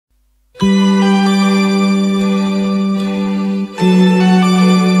Met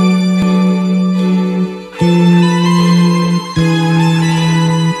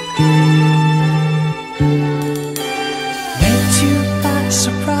you by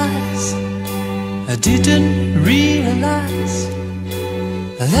surprise. I didn't realize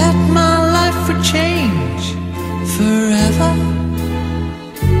that my life would change forever.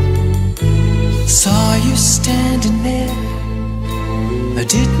 Saw you standing there, I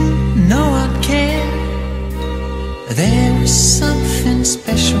didn't know I'd care. There was something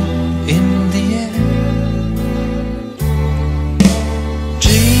special in the air.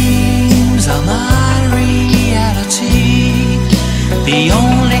 Dreams are my reality, the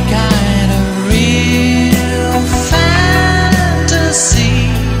only kind of real fantasy.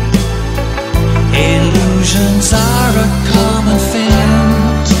 Illusions are a common thing.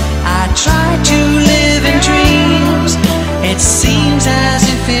 I try to live in dreams. It seems as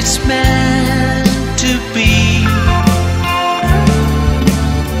if it's meant to be.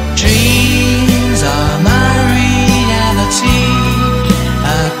 Dreams are my reality,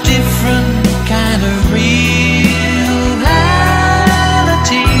 a different kind of reality.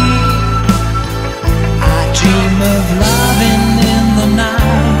 I dream of loving in the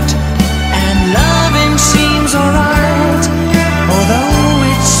night, and loving seems alright, although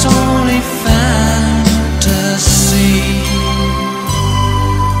it's only fantasy.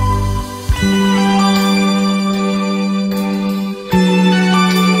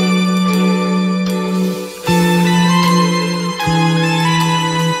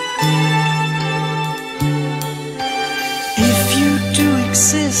 If you do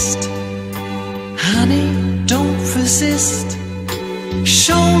exist, honey, don't resist.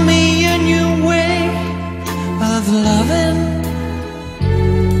 Show me a new way of loving.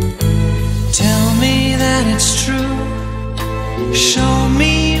 Tell me that it's true. Show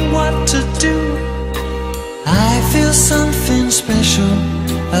me what to do. I feel something special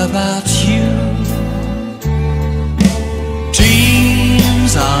about you.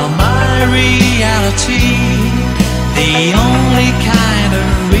 Dreams are my reality, the only kind